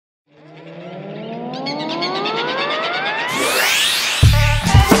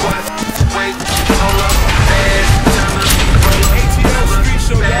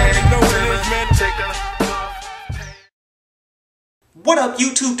What up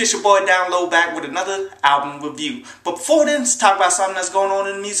YouTube, this your boy Download back with another album review. But before then, let's talk about something that's going on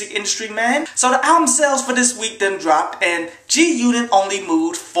in the music industry, man. So the album sales for this week done dropped and G-Unit only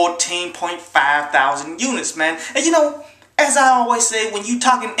moved 14.5 thousand units, man. And you know, as I always say, when you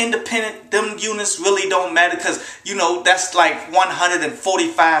talking independent, them units really don't matter because, you know, that's like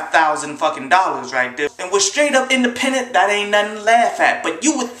 $145,000 fucking dollars right there. And with straight up independent, that ain't nothing to laugh at. But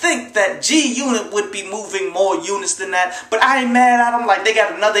you would think that G-Unit would be moving more units than that. But I ain't mad at them. Like, they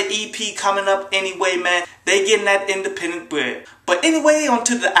got another EP coming up anyway, man. They getting that independent bread. But anyway, on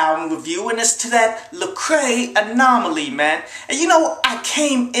to the album review, and it's to that Lecrae Anomaly, man. And you know, I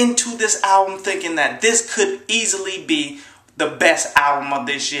came into this album thinking that this could easily be the best album of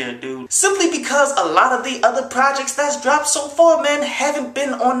this year, dude. Simply because a lot of the other projects that's dropped so far, man, haven't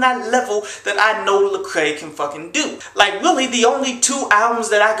been on that level that I know Lecrae can fucking do. Like, really, the only two albums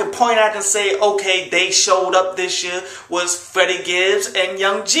that I could point at and say, okay, they showed up this year was Freddie Gibbs and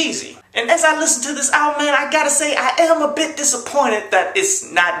Young Jeezy. And as I listen to this album, man, I gotta say I am a bit disappointed that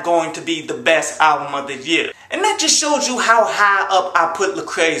it's not going to be the best album of the year. And that just shows you how high up I put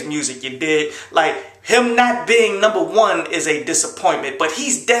Lecrae's music, you dig? Like, him not being #1 is a disappointment, but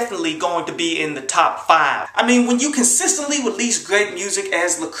he's definitely going to be in the top 5. I mean, when you consistently release great music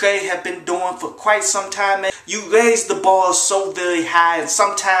as Lecrae have been doing for quite some time, man, you raise the bar so very high and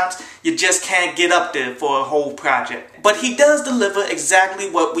sometimes you just can't get up there for a whole project. But he does deliver exactly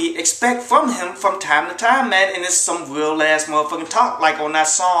what we expect from him from time to time, man, and it's some real ass motherfucking talk, like on that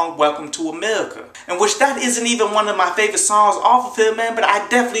song, Welcome to America. And which that isn't even one of my favorite songs off of it, man, but I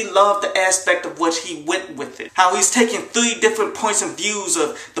definitely love the aspect of which he went with it. How he's taking 3 different points of views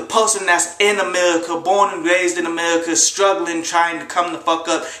of the person that's in America, born and raised in America, struggling, trying to come the fuck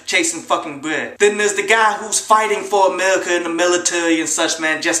up, chasing fucking bread. Then there's the guy who's fighting for America in the military and such,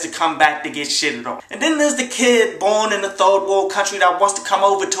 man, just to come back to get shitted on. And then there's the kid born in a third world country that wants to come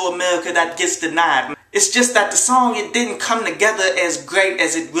over to America that gets denied. It's just that the song, it didn't come together as great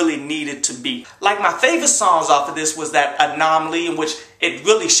as it really needed to be. Like, my favorite songs off of this was that Anomaly, in which it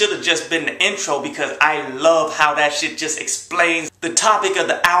really should have just been the intro because I love how that shit just explains the topic of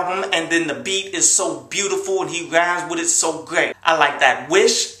the album, and then the beat is so beautiful and he rhymes with it so great. I like that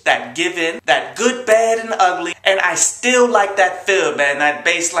Wish, that Give In, that Good, Bad, and Ugly, and I still like that Feel, man. That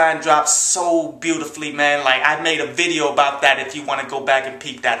bass line drops so beautifully, man. Like, I made a video about that if you want to go back and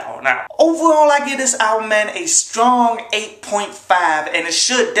peek that on out. Overall, I give this album, man, a strong 8.5, and it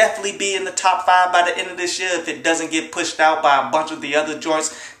should definitely be in the top 5 by the end of this year if it doesn't get pushed out by a bunch of the other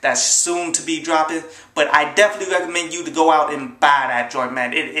joints that's soon to be dropping. But I definitely recommend you to go out and buy that joint,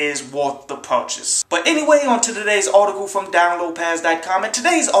 man. It is worth the purchase. But anyway, on to today's article from downloadpass.com, and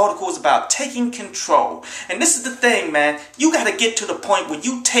today's article is about taking control. And this is the thing, man, you gotta get to the point where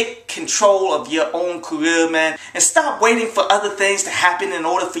you take control of your own career, man, and stop waiting for other things to happen in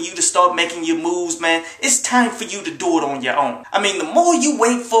order for you to start making your moves, man. It's time for you to do it on your own. I mean, the more you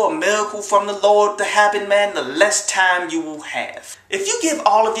wait for a miracle from the Lord to happen, man, the less time you will have. If you give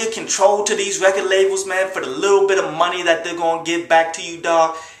all of your control to these record labels, man, for the little bit of money that they're gonna give back to you,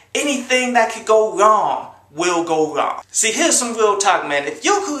 dog, anything that could go wrong will go wrong. See, here's some real talk, man. If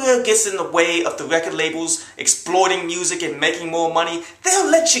your career gets in the way of the record labels exploiting music and making more money,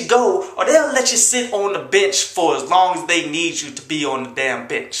 they'll let you go, or they'll let you sit on the bench for as long as they need you to be on the damn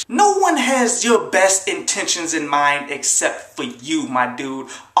bench. No one has your best intentions in mind except for you, my dude.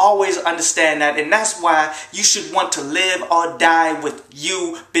 Always understand that, and that's why you should want to live or die with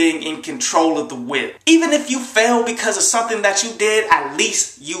you being in control of the whip. Even if you fail because of something that you did, at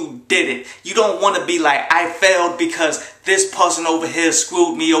least you did it. You don't want to be like, I failed because this person over here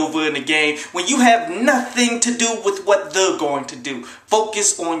screwed me over in the game, when you have nothing to do with what they're going to do.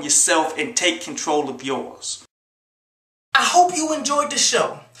 Focus on yourself and take control of yours. I hope you enjoyed the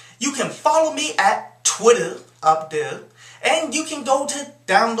show. You can follow me at Twitter up there, and you can go to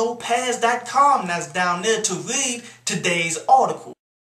downloadpass.com, that's down there, to read today's article.